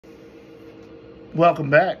Welcome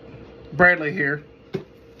back. Bradley here.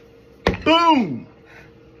 Boom!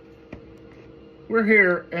 We're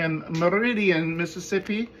here in Meridian,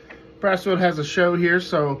 Mississippi. Brassfield has a show here,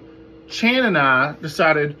 so Chan and I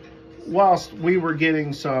decided, whilst we were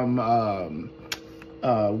getting some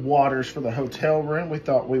waters for the hotel room, we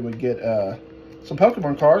thought we would get some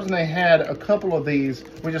Pokemon cards, and they had a couple of these.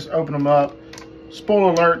 We just opened them up.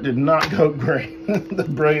 Spoiler alert, did not go great. The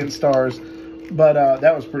Brilliant Stars. But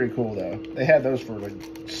that was pretty cool, though. They had those for like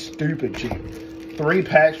stupid cheap. 3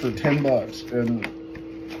 packs for $10, and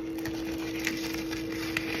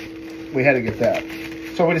we had to get that.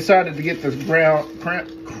 So we decided to get this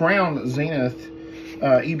Crown Zenith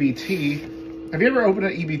EBT. Have you ever opened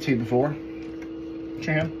an EBT before,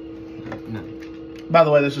 Chan? No. By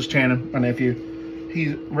the way, this is Channon, my nephew.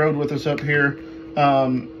 He rode with us up here.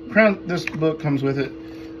 This book comes with it.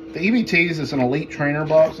 The EBTs is an elite trainer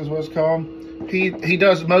box, is what it's called. He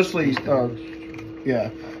does mostly,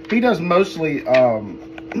 he does mostly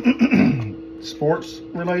sports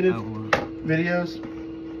related videos.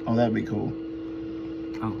 Oh, that'd be cool.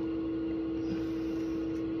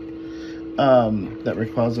 That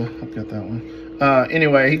Rayquaza, I've got that one.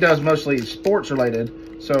 Anyway, he does mostly sports related.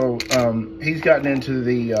 So he's gotten into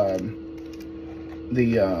the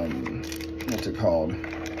what's it called?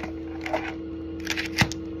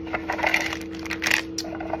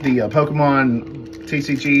 The Pokemon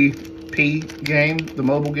TCG game, the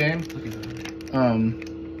mobile game.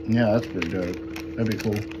 Yeah, that's pretty dope. That'd be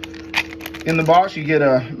cool. In the box, you get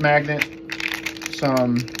a magnet,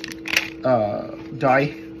 some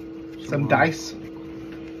dice,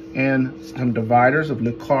 and some dividers of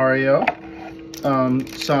Lucario.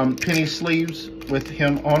 Some penny sleeves with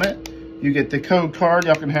him on it. You get the code card.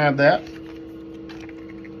 Y'all can have that.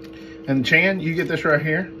 And Chan, you get this right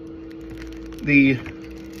here.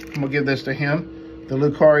 I'm gonna give this to him. The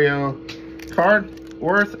Lucario card,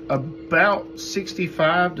 worth about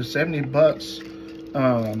 65 to 70 bucks.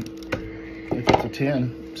 If it's a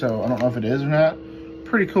 10, so I don't know if it is or not.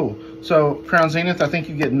 Pretty cool. So Crown Zenith, I think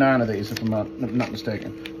you get 9 of these, if I'm not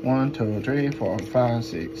mistaken. 1, 2, 3, 4, 5,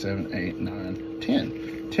 6, 7, 8, 9,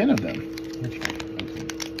 10. 10 of them.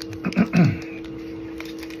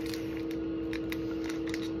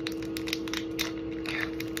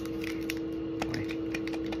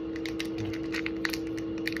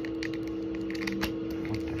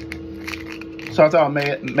 So I thought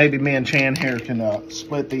maybe me and Chan here can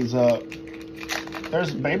split these up.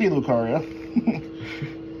 There's baby Lucario.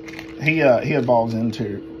 He evolves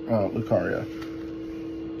into Lucario.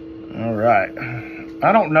 All right.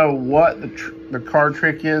 I don't know what the card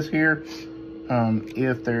trick is here,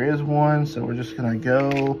 if there is one. So we're just gonna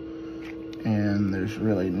go, and there's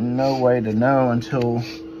really no way to know until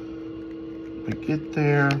we get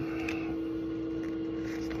there.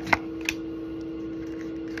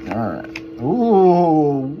 All right.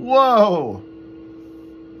 Ooh, whoa.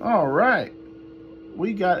 All right.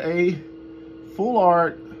 We got a full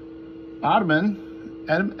art Adamant,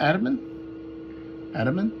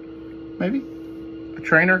 maybe? A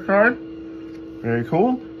trainer card. Very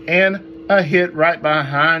cool. And a hit right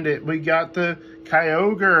behind it. We got the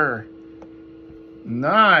Kyogre.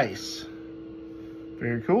 Nice.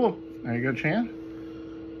 Very cool. There you go, Chan.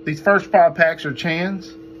 These first 5 packs are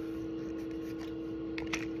Chan's.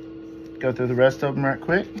 Go through the rest of them right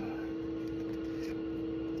quick.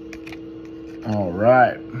 All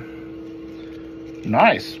right.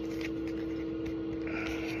 Nice.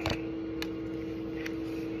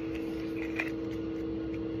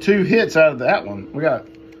 Two hits out of that one. We got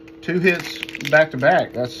 2 hits back to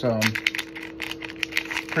back. That's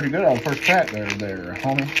pretty good on the first pack there,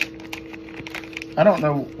 homie. I don't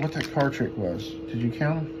know what that card trick was. Did you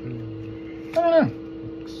count them? I don't know.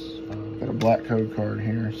 Got a black code card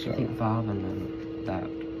here, so. 5 and then that.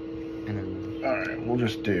 And then. All right, we'll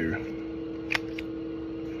just do.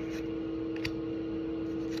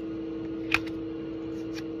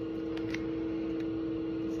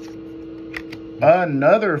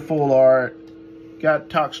 Another full art. Got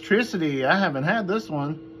Toxtricity. I haven't had this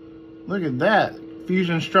one. Look at that.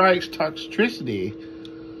 Fusion Strikes Toxtricity.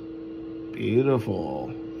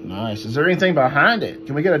 Beautiful. Nice. Is there anything behind it?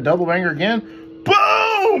 Can we get a double banger again?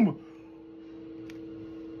 Boom!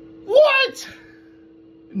 What?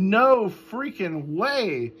 No freaking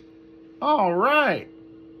way. All right.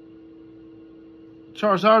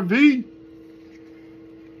 Charizard V.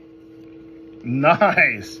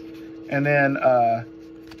 Nice. And then,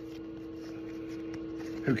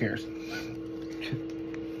 who cares?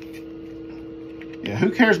 Yeah,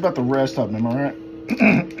 who cares about the rest of them, am I right?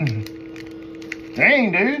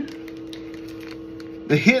 Dang, dude.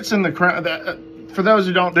 The hits in the crown, for those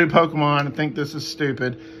who don't do Pokemon and think this is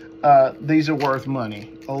stupid, these are worth money,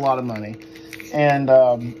 a lot of money, and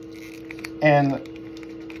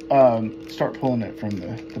start pulling it from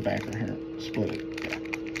the banker here. Split it. Yeah.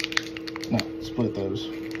 No, split those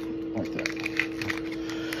like that.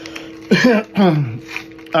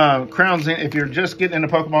 Crown Zenith. If you're just getting into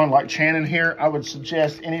Pokemon like Shannon here, I would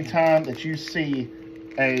suggest anytime that you see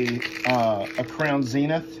a Crown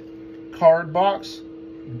Zenith card box,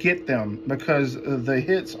 get them, because the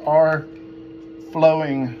hits are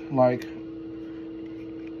flowing like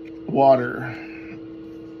water.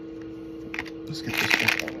 Let's get this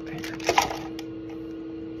stuff out of here.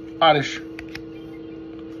 Oddish.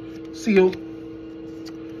 Sealed.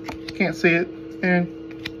 Can't see it. And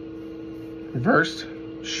reversed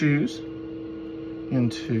shoes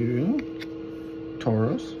into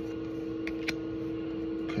Tauros.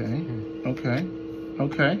 Okay. Okay.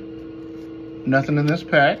 Okay. Nothing in this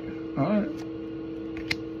pack. All right.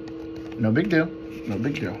 No big deal. No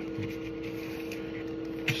big deal.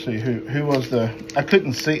 Let's see who was the. I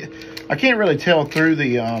couldn't see. I can't really tell through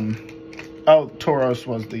the. Oh, Tauros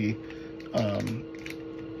was the.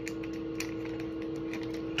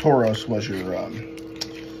 Tauros was your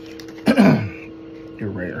your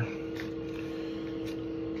rare.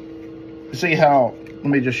 See how? Let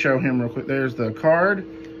me just show him real quick. There's the card.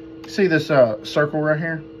 See this circle right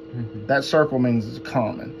here? Mm-hmm. That circle means it's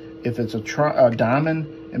common. If it's a diamond,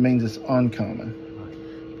 it means it's uncommon.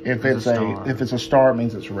 If it's a star, it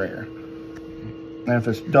means it's rare. And if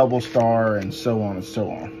it's double star and so on and so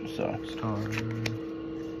on. So star.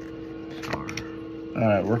 All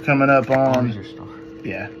right, we're coming up on. Those are star.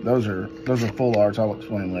 Yeah, those are full arts. I'll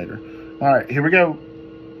explain later. All right, here we go.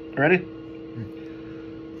 Ready? Mm-hmm.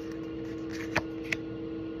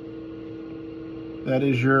 That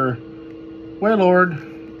is your Wailord.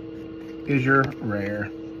 Is your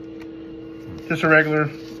rare. Just a regular,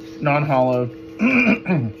 non-hollow.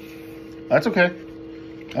 That's okay.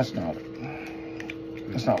 That's not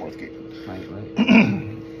it. That's not worth getting. Wait.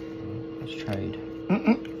 Let's trade.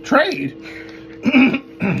 Trade?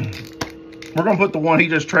 We're going to put the one he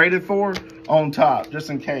just traded for on top, just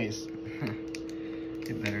in case.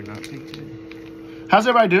 It better not be good. How's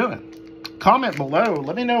everybody doing? Comment below.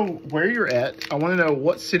 Let me know where you're at. I want to know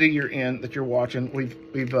what city you're in that you're watching. We've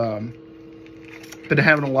been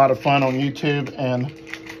having a lot of fun on YouTube and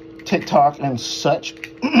TikTok and such.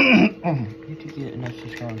 We need to get enough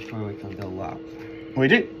subscribers where we can go live. We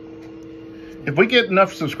do. If we get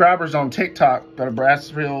enough subscribers on TikTok, go to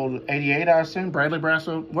Brassfield88, I assume, Bradley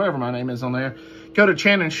Brassfield, whatever my name is on there. Go to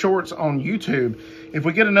Shannon Shorts on YouTube. If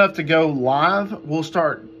we get enough to go live, we'll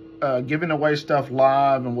start giving away stuff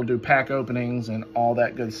live, and we'll do pack openings and all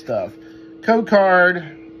that good stuff. Code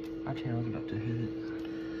card. My channel's about to hit.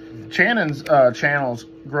 Shannon's channel's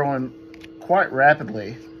growing quite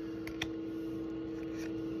rapidly.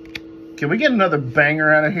 Can we get another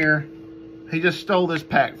banger out of here? He just stole this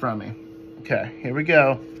pack from me. Okay, here we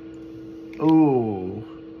go. Ooh,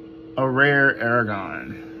 a rare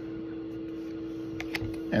Aragon.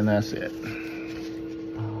 And that's it.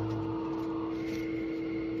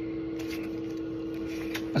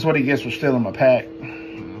 That's what he gets for stealing my pack.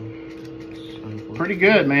 Pretty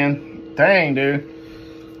good, man. Dang, dude.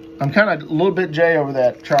 I'm kind of a little bit J over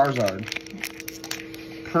that Charizard.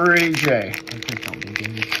 Pretty J.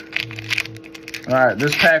 Alright,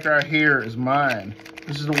 this pack right here is mine.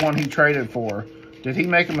 This is the one he traded for. Did he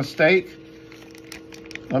make a mistake?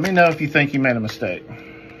 Let me know if you think he made a mistake.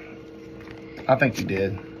 I think he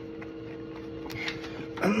did.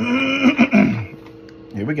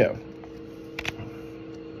 Here we go.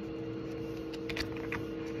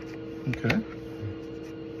 Okay.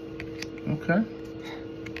 Okay.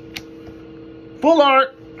 Full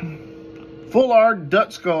art. Full art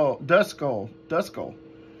Duskull.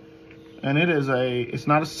 And it is it's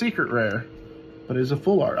not a secret rare, but it is a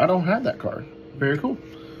full art. I don't have that card. Very cool.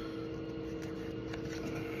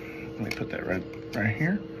 Let me put that right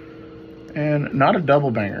here. And not a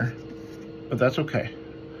double banger, but that's okay.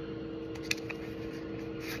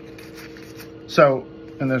 So,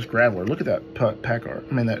 and there's Graveler. Look at that pack art.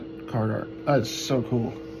 I mean, that card art. That is so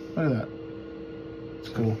cool. Look at that. It's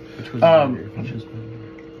cool. Which was better?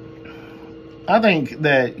 I think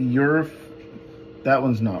that that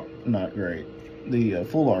one's not great. The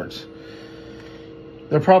full arts,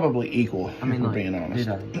 they're probably equal. I mean, if we're being honest.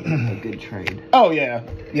 A good trade. Oh yeah,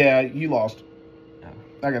 you lost. Yeah.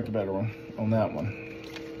 I got the better one on that one.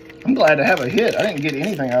 I'm glad to have a hit. I didn't get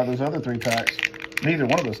anything out of those other 3 packs. Neither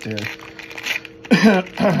one of us did.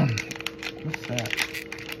 What's that?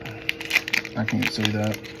 I can't see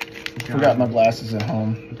that. Forgot my glasses at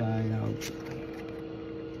home. Died out.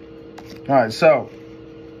 All right, so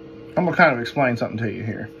I'm gonna kind of explain something to you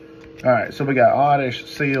here. All right, so we got Oddish,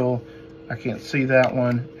 Seal. I can't see that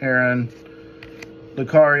one. Aaron,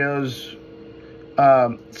 Lucario's.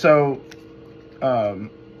 Oh,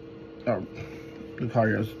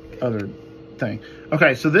 Lucario's other thing.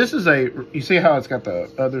 Okay, so this is you see how it's got the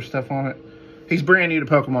other stuff on it? He's brand new to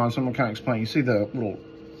Pokemon, so I'm gonna kind of explain. You see the little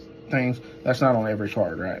things? That's not on every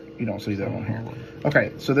card, right? You don't see that on here.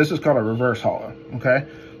 Okay, so this is called a reverse holo, okay?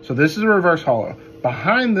 So this is a reverse holo.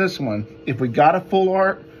 Behind this one, if we got a full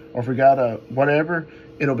art, or if we got a whatever,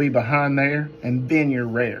 it'll be behind there, and then you're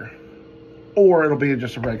rare. Or it'll be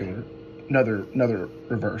just a regular, another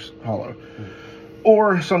reverse holo.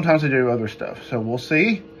 Or sometimes they do other stuff. So we'll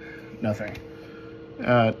see. Nothing.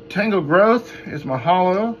 Tangle Growth is my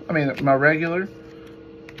holo. I mean, my regular.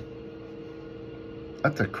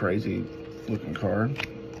 That's a crazy looking card.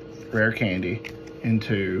 Rare Candy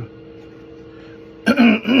into.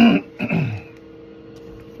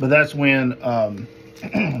 But that's when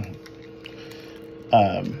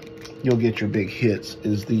you'll get your big hits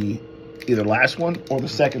is the either last one or the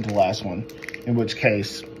second to last one, in which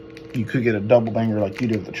case you could get a double banger like you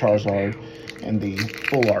did with the Charizard and the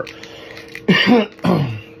full art.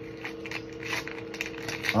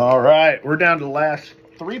 All right, we're down to the last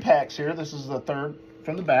 3 packs here. This is the third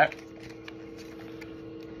from the back.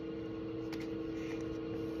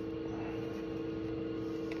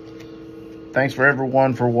 Thanks for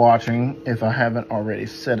everyone for watching, if I haven't already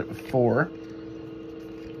said it before.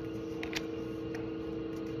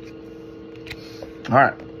 All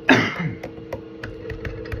right.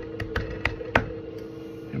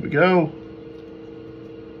 Here we go.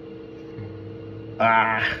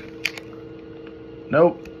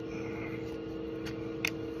 Nope.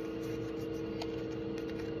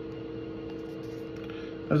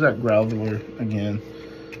 There's that Graveler again.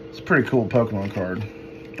 It's a pretty cool Pokemon card.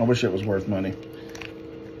 I wish it was worth money.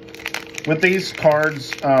 With these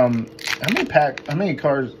cards, how many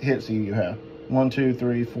cards hits do you have? 1, 2,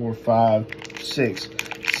 3, 4, 5, 6.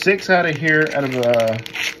 6 out of here out of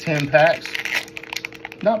 10 packs.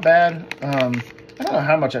 Not bad. I don't know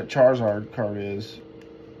how much that Charizard card is.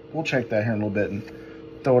 We'll check that here in a little bit and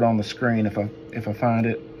throw it on the screen if I find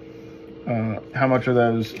it. How much are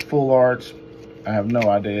those full arts? I have no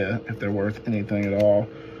idea if they're worth anything at all.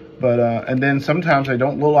 But and then sometimes they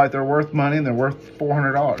don't look like they're worth money and they're worth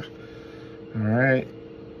 $400. All right,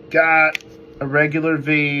 got a regular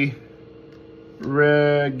V,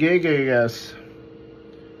 Regigigas.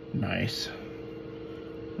 Nice.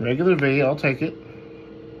 Regular V, I'll take it.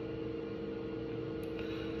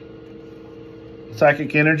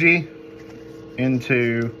 Psychic Energy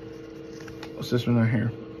into, what's this one right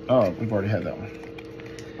here? Oh, we've already had that one.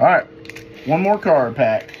 All right, one more card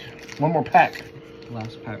pack. One more pack.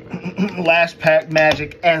 Last pack magic. Last pack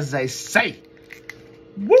magic, as they say.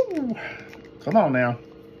 Woo! Come on now.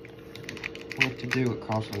 What to do with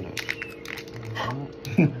crossing those? I'm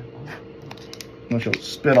gonna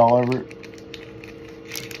spit all over it.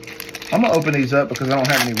 I'm gonna open these up because I don't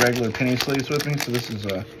have any regular penny sleeves with me, so this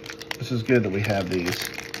is good that we have these,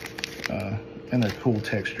 and they're cool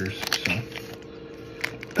textures. So,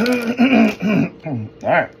 all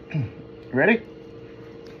right, ready?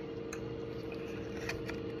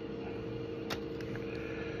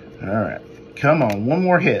 All right, come on, one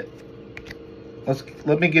more hit.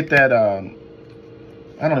 Let me get that.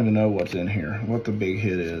 I don't even know what's in here. What the big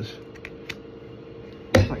hit is.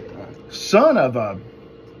 Oh my God. Son of a!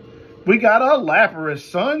 We got a Lapras,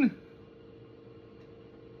 son.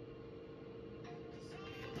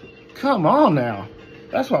 Come on now.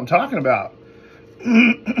 That's what I'm talking about.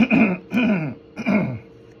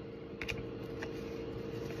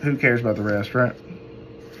 Who cares about the rest, right?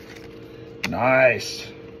 Nice.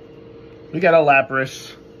 We got a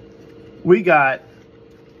Lapras. We got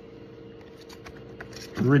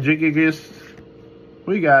Regigigas.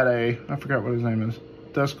 We got I forgot what his name is.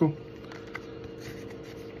 Duskull.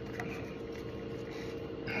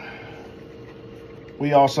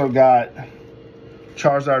 We also got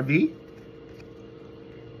Charizard V.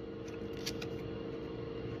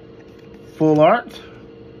 Full art.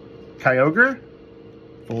 Kyogre.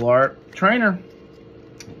 Full art Trainer.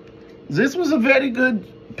 This was a very good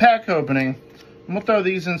pack opening. I'm gonna throw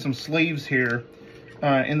these in some sleeves here.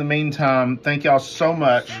 In the meantime, thank y'all so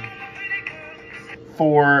much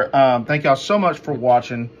for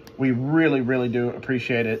watching. We really, really do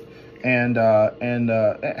appreciate it. And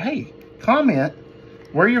hey, comment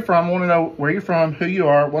where you're from. I want to know where you're from, who you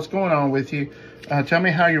are, what's going on with you. Tell me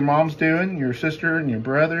how your mom's doing, your sister and your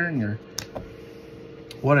brother and your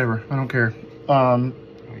whatever. I don't care.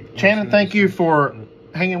 Shannon, thank you for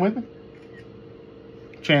hanging with me.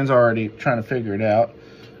 Chan's already trying to figure it out.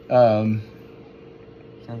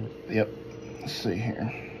 Yep. Let's see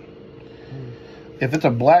here. If it's a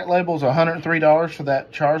black label, it's $103 for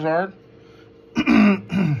that Charizard.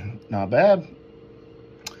 Not bad.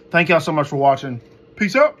 Thank y'all so much for watching.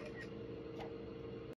 Peace out.